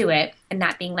people to it, and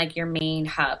that being like your main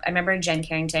hub. I remember Jen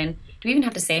Carrington. Do we even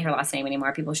have to say her last name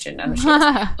anymore? People should know who she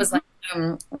is.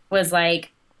 Was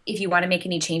like, if you want to make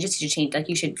any changes, you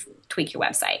should tweak your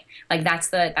website. Like, that's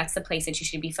the place that you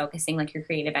should be focusing like your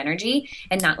creative energy,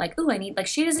 and not like, I need, like,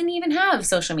 she doesn't even have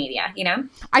social media,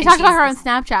 I talked about her on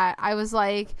Snapchat. I was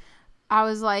talking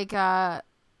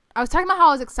about how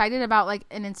I was excited about like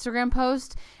an Instagram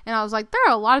post, and I was like, there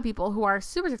are a lot of people who are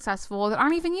super successful that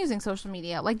aren't even using social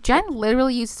media. Like, Jen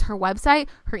literally uses her website,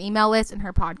 her email list, and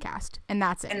her podcast, and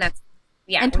that's it.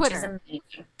 And Twitter.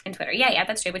 And Twitter. Yeah,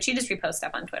 that's true. But she just reposts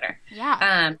stuff on Twitter.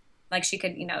 Yeah. Like, she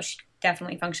could, she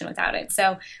definitely function without it.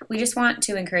 So we just want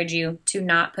to encourage you to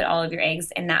not put all of your eggs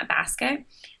in that basket.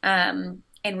 And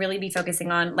really be focusing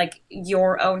on like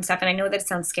your own stuff. And I know that it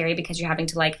sounds scary because you're having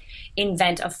to like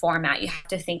invent a format. You have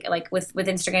to think like with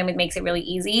Instagram, it makes it really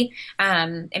easy.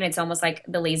 And it's almost like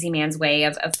the lazy man's way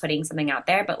of putting something out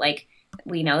there. But like,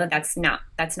 we know that that's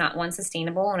not one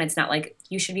sustainable, and it's not like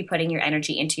you should be putting your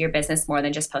energy into your business more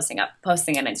than just posting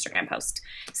an Instagram post.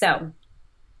 So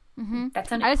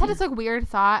that's I just had this like weird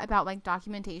thought about like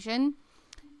documentation.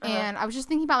 And I was just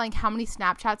thinking about like how many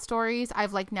Snapchat stories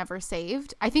I've like never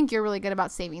saved. I think you're really good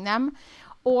about saving them.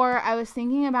 Or I was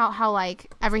thinking about how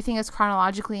like everything is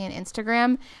chronologically in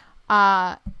Instagram,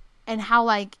 and how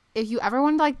like if you ever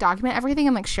want to like document everything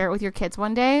and like share it with your kids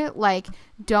one day, like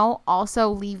don't also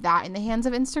leave that in the hands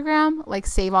of Instagram. Like,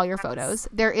 save all your photos.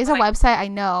 There is a website I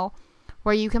know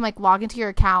where you can like log into your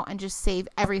account and just save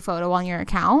every photo on your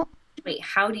account. Wait,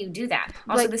 how do you do that?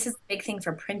 Also, this is a big thing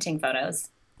for printing photos.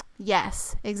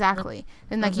 Yes, exactly.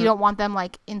 And like you don't want them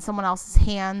like in someone else's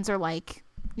hands, or like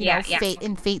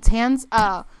in Fate's hands.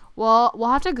 Well,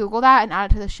 we'll have to Google that and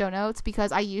add it to the show notes,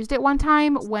 because I used it one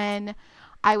time when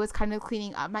I was kind of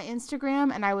cleaning up my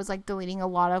Instagram, and I was like deleting a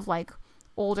lot of like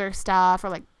older stuff or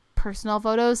like personal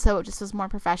photos, so it just was more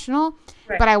professional.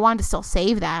 Right. But I wanted to still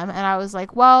save them, and I was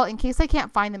like, well, in case I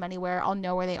can't find them anywhere, I'll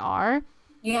know where they are.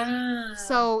 Yeah.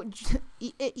 So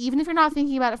even if you're not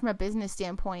thinking about it from a business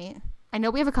standpoint, I know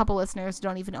we have a couple listeners who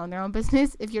don't even own their own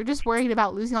business. If you're just worried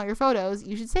about losing all your photos,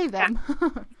 you should save them. Yeah.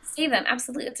 Save them.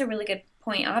 Absolutely. That's a really good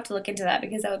point. I'll have to look into that,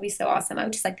 because that would be so awesome. I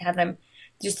would just like to have them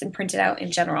just printed out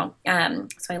in general.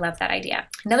 So I love that idea.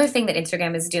 Another thing that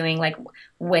Instagram is doing, like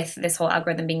with this whole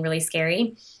algorithm being really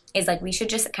scary, is like we should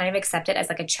just kind of accept it as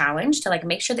like a challenge to like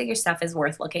make sure that your stuff is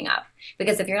worth looking up.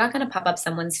 Because if you're not going to pop up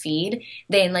someone's feed,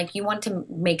 then like you want to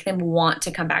make them want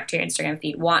to come back to your Instagram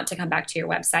feed, want to come back to your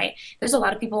website. There's a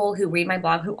lot of people who read my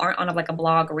blog who aren't on like a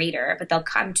blog reader, but they'll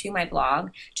come to my blog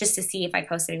just to see if I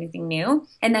posted anything new.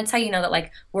 And that's how you know that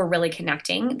like we're really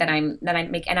connecting, that I'm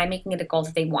making it a goal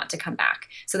that they want to come back.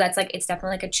 So that's like it's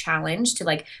definitely like a challenge to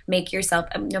like make yourself,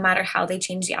 no matter how they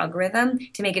change the algorithm,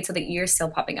 to make it so that you're still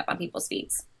popping up on people's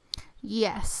feeds.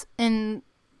 Yes, and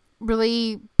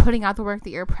really putting out the work that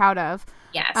you're proud of.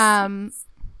 Yes.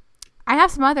 I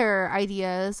have some other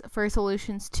ideas for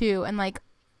solutions too, and like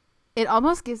it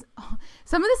almost gives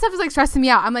some of this stuff is like stressing me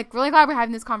out. I'm like really glad we're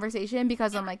having this conversation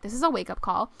because I'm like this is a wake up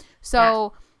call.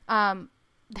 So there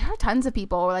are tons of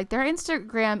people like their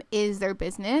Instagram is their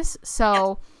business.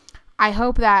 So I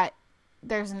hope that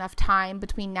there's enough time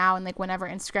between now and like whenever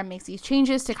Instagram makes these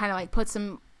changes to kind of like put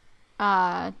some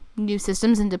new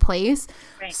systems into place.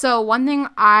 Right. So one thing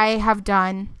I have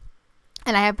done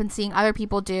and I have been seeing other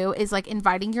people do is like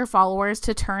inviting your followers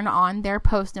to turn on their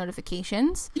post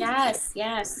notifications. Yes.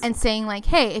 And saying like,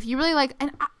 hey, if you really like,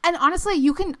 and honestly,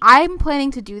 I'm planning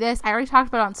to do this. I already talked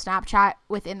about it on Snapchat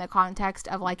within the context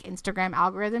of like Instagram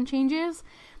algorithm changes.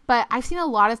 But I've seen a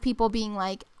lot of people being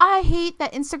like, I hate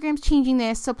that Instagram's changing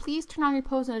this, so please turn on your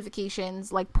post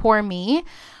notifications, like poor me.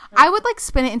 I would like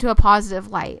spin it into a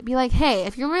positive light. Be like, hey,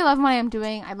 if you really love what I'm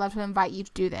doing, I'd love to invite you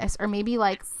to do this. Or maybe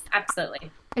like,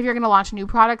 absolutely. If you're going to launch a new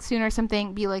product soon or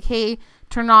something, be like, hey,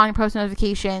 turn on your post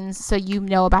notifications so you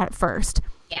know about it first.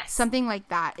 Yes. Something like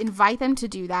that. Invite them to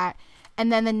do that.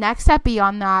 And then the next step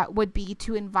beyond that would be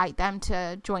to invite them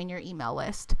to join your email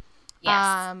list.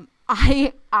 Yes.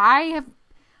 I have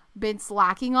been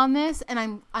slacking on this,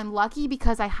 and I'm lucky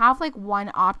because I have like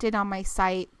one opt-in on my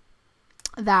site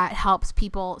that helps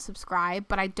people subscribe,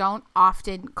 but I don't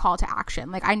often call to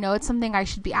action. Like I know it's something I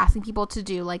should be asking people to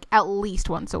do like at least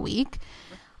once a week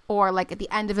or like at the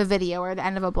end of a video or the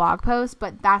end of a blog post,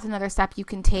 but that's another step you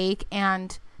can take,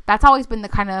 and that's always been the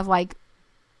kind of like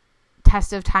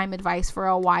test of time advice for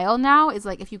a while now is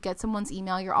like if you get someone's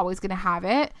email, you're always going to have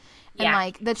it. And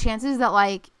like the chances that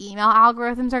like email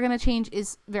algorithms are going to change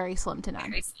is very slim to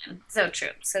none. Very slim. So true.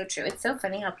 It's so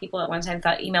funny how people at one time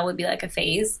thought email would be like a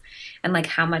phase, and like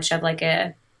how much of like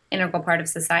a integral part of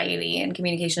society and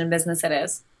communication and business it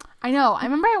is. I know. I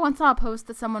remember I once saw a post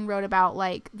that someone wrote about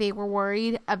like they were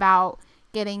worried about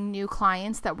getting new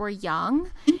clients that were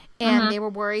young, and they were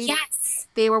worried. Yes.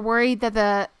 They were worried that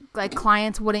the like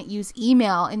clients wouldn't use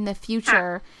email in the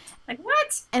future. Like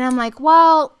what? And I'm like,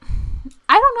 well,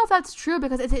 I don't know if that's true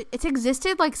because it's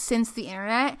existed like since the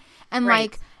internet, and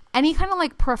like any kind of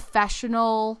like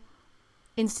professional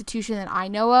institution that I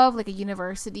know of, like a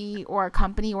university or a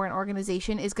company or an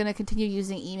organization, is going to continue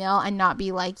using email and not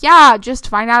be like, yeah, just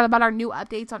find out about our new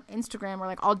updates on Instagram or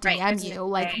like I'll DM you.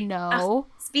 Like, no.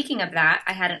 Speaking of that,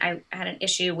 I had an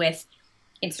issue with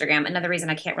Instagram. Another reason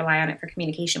I can't rely on it for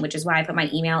communication, which is why I put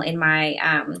my email in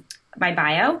my my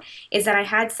bio, is that I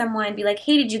had someone be like,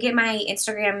 hey, did you get my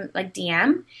Instagram like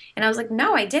DM? And I was like,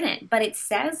 no, I didn't. But it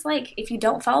says like if you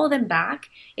don't follow them back,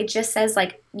 it just says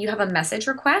like you have a message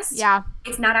request. Yeah.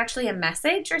 It's not actually a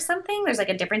message or something. There's like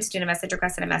a difference between a message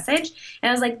request and a message. And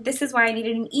I was like, this is why I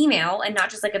needed an email and not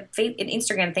just like an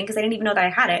Instagram thing, because I didn't even know that I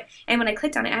had it. And when I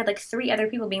clicked on it, I had like 3 other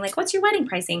people being like, what's your wedding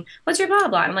pricing? What's your blah, blah,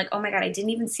 blah. And I'm like, oh my God, I didn't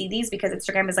even see these because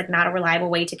Instagram is like not a reliable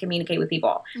way to communicate with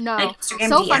people. No. Like, Instagram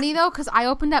so DM. funny though, because I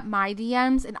opened up my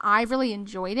DMs and I really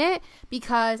enjoyed it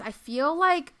because I feel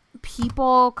like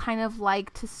people kind of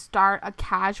like to start a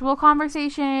casual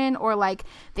conversation, or like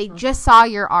they just saw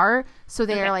your art, so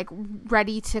they're like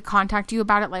ready to contact you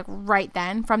about it like right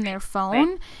then from their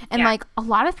phone. And like a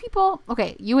lot of people,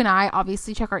 okay, you and I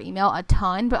obviously check our email a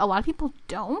ton, but a lot of people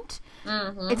don't.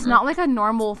 It's not like a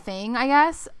normal thing, I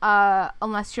guess,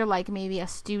 unless you're like maybe a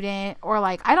student, or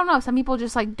like I don't know, some people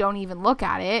just like don't even look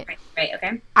at it.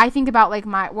 Okay. I think about like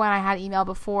when I had email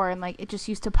before, and like it just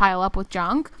used to pile up with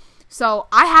junk. So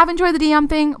I have enjoyed the DM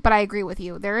thing, but I agree with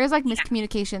you. There is like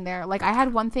miscommunication there. Like I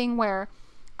had one thing where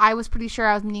I was pretty sure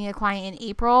I was meeting a client in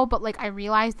April, but like I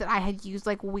realized that I had used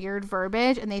like weird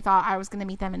verbiage and they thought I was going to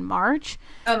meet them in March.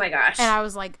 Oh my gosh. And I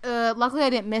was like, luckily I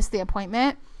didn't miss the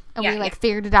appointment, and we like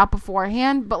figured it out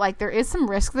beforehand, but like there is some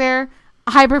risk there.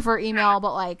 I prefer email,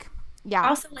 but like, yeah.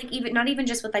 Also like not even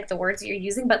just with like the words that you're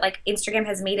using, but like Instagram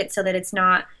has made it so that it's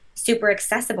not super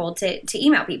accessible to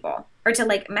email people or to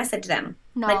like message them.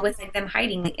 No. Like with like them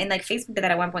hiding, and like Facebook did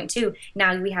that at one point too.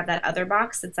 Now we have that other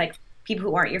box that's like people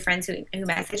who aren't your friends who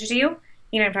message you.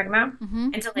 You know what I'm talking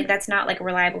about? And so like that's not like a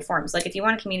reliable form. So like if you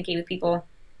want to communicate with people,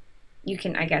 you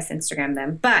can, I guess, Instagram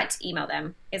them, but email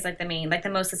them is like the main, like the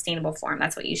most sustainable form.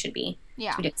 That's what you should be.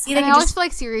 Yeah. See, and I always feel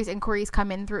like serious inquiries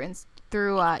come in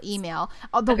through email.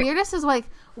 The weirdest is like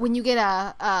when you get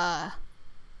a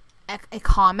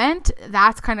comment,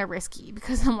 that's kind of risky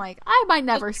because I'm like, I might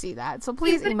never see that. So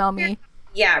please email me.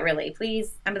 Yeah, really, please.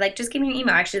 I'm like, just give me your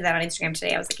email. I actually did that on Instagram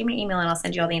today. I was like, give me your email and I'll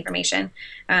send you all the information.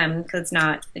 Because it's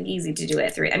not easy to do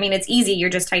it through. I mean, it's easy. You're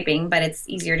just typing, but it's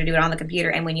easier to do it on the computer.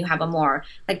 And when you have a more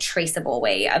like traceable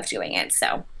way of doing it.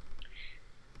 So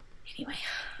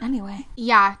anyway,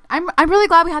 yeah, I'm really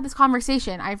glad we had this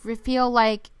conversation. I feel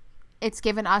like it's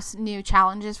given us new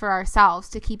challenges for ourselves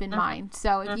to keep in mind.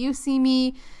 So if you see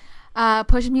me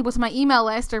pushing people to my email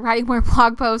list or writing more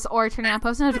blog posts or turning on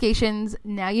post notifications,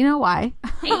 now you know why.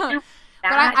 But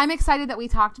I'm excited that we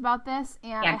talked about this,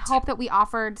 and I hope that we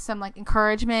offered some like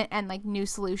encouragement and like new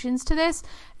solutions to this.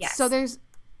 Yes. So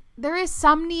there is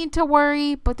some need to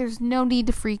worry, but there's no need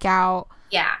to freak out.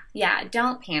 Yeah.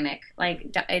 Don't panic.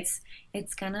 Like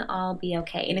it's gonna all be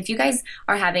okay. And if you guys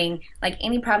are having like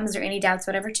any problems or any doubts,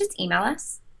 whatever, just email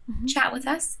us, chat with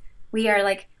us. We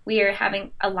are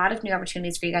having a lot of new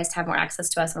opportunities for you guys to have more access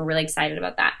to us, and we're really excited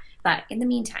about that. But in the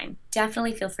meantime,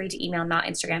 definitely feel free to email, not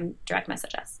Instagram, direct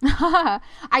message us.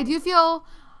 I do feel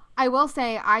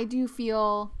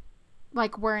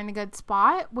like we're in a good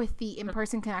spot with the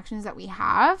in-person connections that we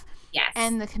have. Yes.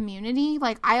 And the community.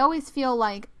 Like, I always feel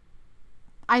like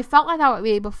I felt like that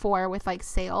way before with like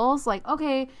sales. Like,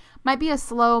 okay, might be a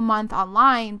slow month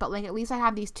online, but like at least I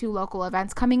have these 2 local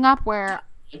events coming up where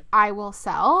I will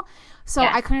sell. So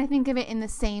I kind of think of it in the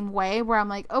same way where I'm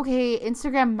like, okay,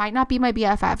 Instagram might not be my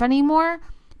BFF anymore,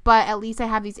 but at least I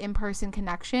have these in-person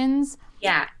connections.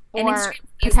 Yeah. Or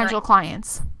potential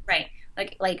clients. Right.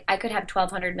 Like I could have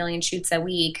 1,200 million shoots a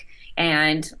week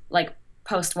and like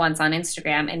post once on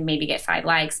Instagram and maybe get 5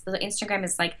 likes. But Instagram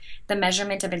is like, the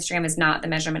measurement of Instagram is not the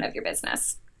measurement of your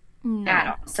business at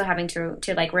all. So having to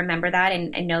like remember that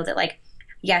and know that like,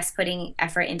 yes, putting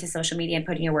effort into social media and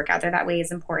putting your work out there that way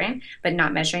is important, but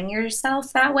not measuring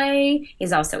yourself that way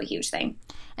is also a huge thing.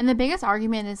 And the biggest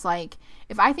argument is like,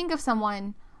 if I think of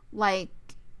someone like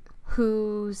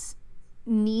who's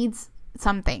needs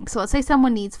something, so let's say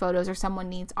someone needs photos or someone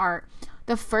needs art,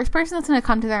 the first person that's going to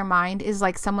come to their mind is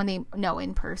like someone they know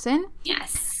in person.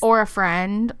 Yes. Or a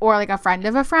friend or like a friend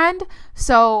of a friend.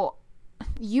 So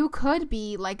you could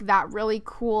be like that really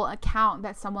cool account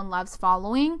that someone loves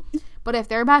following, but if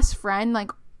their best friend, like,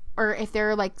 or if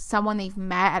they're like someone they've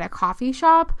met at a coffee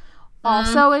shop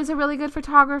also is a really good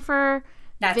photographer,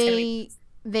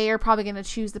 they are probably going to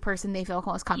choose the person they feel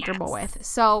most comfortable with.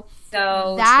 So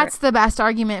that's the best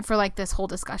argument for like this whole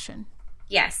discussion.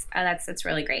 Yes, that's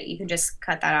really great. You can just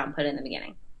cut that out and put it in the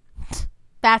beginning.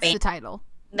 That's the title.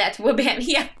 That's what,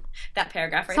 yeah, that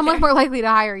paragraph right Someone's there. more likely to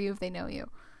hire you if they know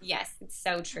you. Yes, it's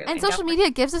so true. And social media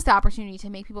gives us the opportunity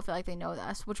to make people feel like they know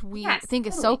us, which we think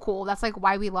is so cool. That's like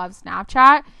why we love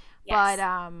Snapchat. Yes.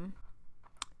 But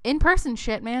in-person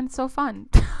shit, man, so fun.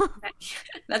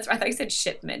 That's right. I thought you said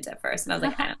shipment at first, and I was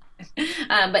like, I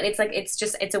don't. But it's like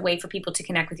it's a way for people to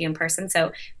connect with you in person.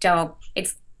 So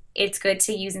it's good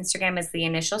to use Instagram as the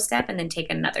initial step and then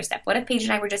take another step. What if Paige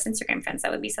and I were just Instagram friends? That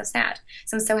would be so sad.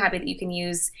 So I'm so happy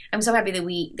that I'm so happy that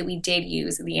we did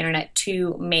use the internet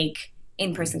to make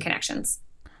in-person connections.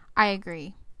 I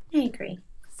agree.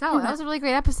 So that was a really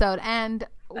great episode, and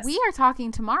we are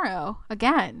talking tomorrow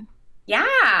again.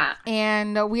 Yeah.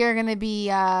 And we are going to be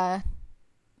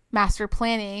master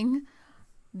planning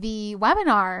the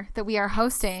webinar that we are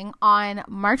hosting on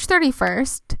March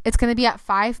 31st. It's going to be at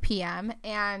 5 p.m.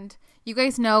 And you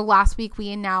guys know last week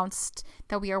we announced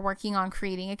that we are working on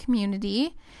creating a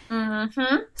community.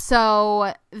 Mm-hmm.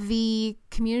 So the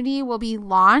community will be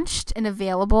launched and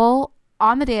available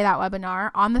on the day of that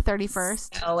webinar on the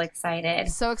 31st.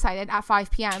 So excited at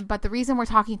 5 p.m. But the reason we're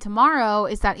talking tomorrow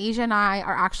is that Asia and I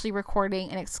are actually recording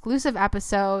an exclusive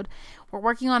episode. We're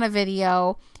working on a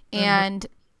video, and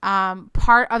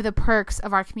part of the perks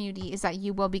of our community is that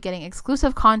you will be getting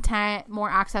exclusive content,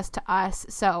 more access to us.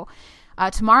 So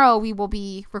tomorrow we will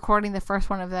be recording the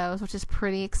first one of those, which is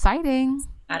pretty exciting.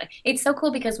 It's so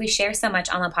cool because we share so much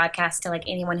on the podcast to like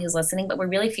anyone who's listening, but we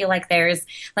really feel like there's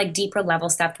like deeper level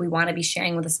stuff we want to be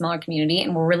sharing with a smaller community,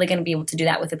 and we're really going to be able to do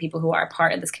that with the people who are a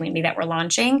part of this community that we're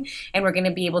launching, and we're going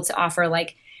to be able to offer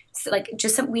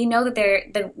we know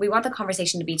that we want the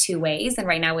conversation to be 2 ways, and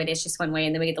right now it is just one way,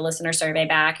 and then we get the listener survey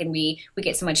back, and we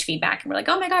get so much feedback, and we're like,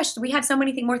 oh my gosh, we have so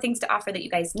many more things to offer that you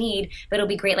guys need, but it'll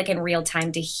be great like in real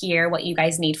time to hear what you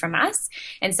guys need from us.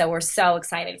 And so we're so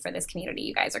excited for this community.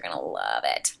 You guys are gonna love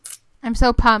it. I'm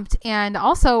so pumped. And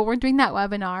also, we're doing that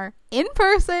webinar in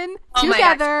person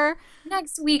together.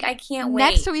 Next week. I can't wait.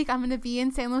 Next week, I'm going to be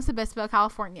in San Luis Obispo,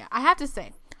 California. I have to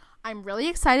say, I'm really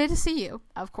excited to see you,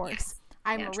 of course. Yes.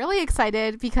 I'm really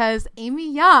excited because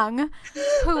Amy Young,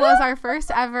 who was our first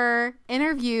ever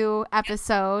interview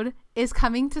episode, is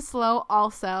coming to SLO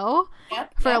also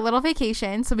for a little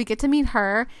vacation. So we get to meet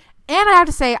her. And I have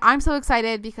to say, I'm so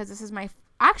excited because this is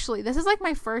like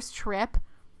my first trip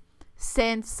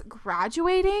since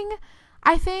graduating,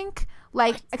 I think.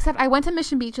 Like, except I went to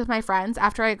Mission Beach with my friends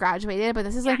after I graduated, but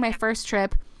this is like my first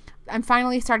trip. I'm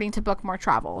finally starting to book more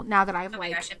travel now that I've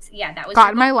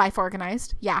gotten my life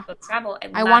organized. Yeah. Travel.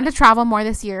 I wanted to travel more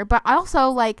this year, but also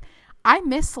like I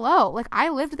miss SLO. Like I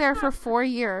lived there for 4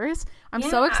 years. I'm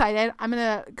so excited. I'm going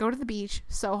to go to the beach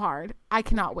so hard. I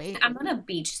cannot wait. I'm going to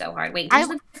beach so hard. Wait, did you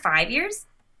live for 5 years?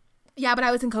 Yeah, but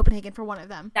I was in Copenhagen for one of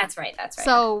them. That's right.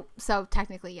 So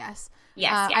technically, yes.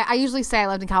 Yes. I usually say I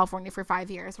lived in California for 5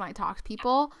 years when I talk to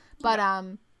people, but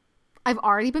I've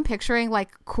already been picturing like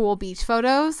cool beach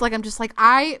photos. Like I'm just like,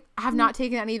 I have not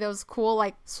taken any of those cool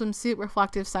like swimsuit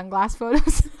reflective sunglass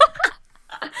photos.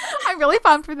 I'm really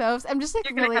pumped for those. I'm just like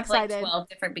really excited. Like 12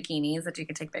 different bikinis that you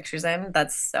can take pictures in.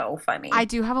 That's so funny. I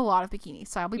do have a lot of bikinis,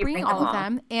 so I'll be bringing all of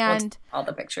them. And all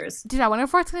the pictures. Dude, I wonder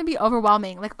if it's going to be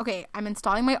overwhelming. Like, okay, I'm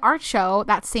installing my art show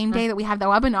that same day that we have the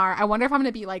webinar. I wonder if I'm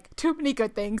going to be like, too many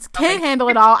good things. Can't handle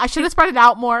it all. I should have spread it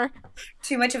out more.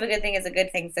 Too much of a good thing is a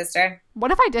good thing, sister.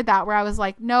 What if I did that where I was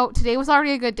like, no, today was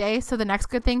already a good day, so the next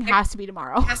good thing has to be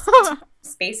tomorrow.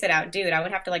 Space it out, dude. I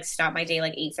would have to like stop my day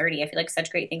like 8:30. I feel like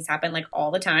such great things happen like all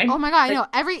the time. Oh my god, I know.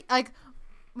 Every like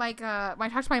when I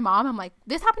talk to my mom, I'm like,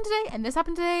 this happened today and this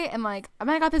happened today, and like and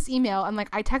then I got this email, and like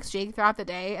I text Jake throughout the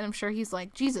day, and I'm sure he's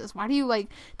like, Jesus, why do you like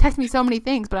text me so many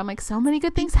things? But I'm like, so many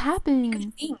good things happen.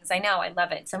 Good things. I know. I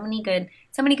love it. So many good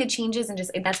changes, and just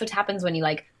that's what happens when you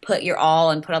like put your all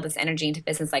and put all this energy into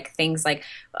business. Like things like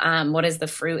what is the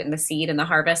fruit and the seed and the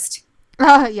harvest?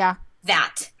 Yeah.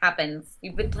 That happens.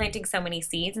 You've been planting so many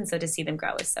seeds, and so to see them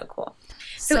grow is so cool.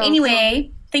 So anyway,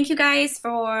 thank you guys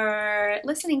for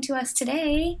listening to us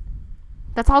today.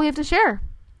 That's all we have to share.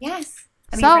 Yes.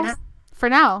 For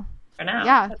now.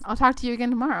 Yeah, I'll talk to you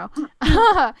again tomorrow.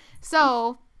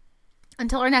 So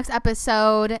until our next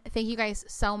episode, thank you guys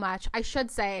so much. I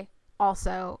should say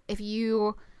also, if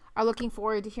you are looking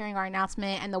forward to hearing our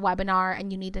announcement and the webinar and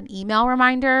you need an email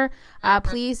reminder,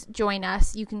 please join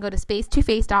us. You can go to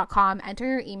space2face.com, enter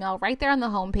your email right there on the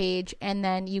homepage, and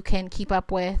then you can keep up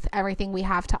with everything we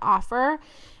have to offer.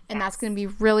 And that's going to be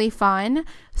really fun.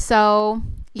 So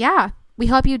yeah, we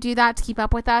hope you do that to keep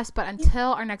up with us. But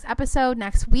until our next episode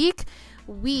next week,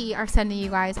 we are sending you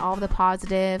guys all of the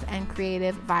positive and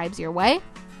creative vibes your way.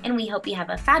 And we hope you have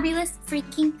a fabulous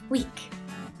freaking week.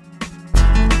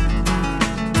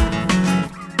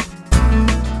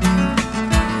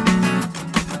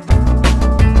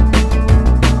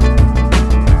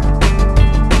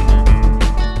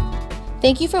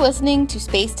 Thank you for listening to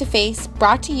Space to Face,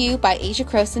 brought to you by Asia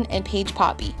Croson and Paige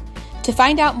Poppy. To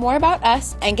find out more about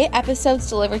us and get episodes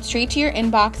delivered straight to your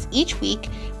inbox each week,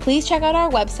 please check out our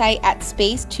website at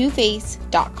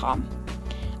space2face.com.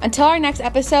 Until our next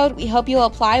episode, we hope you'll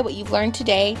apply what you've learned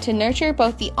today to nurture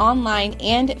both the online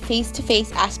and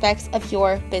face-to-face aspects of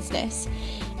your business.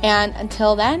 And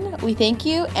until then, we thank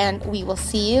you, and we will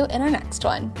see you in our next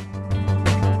one.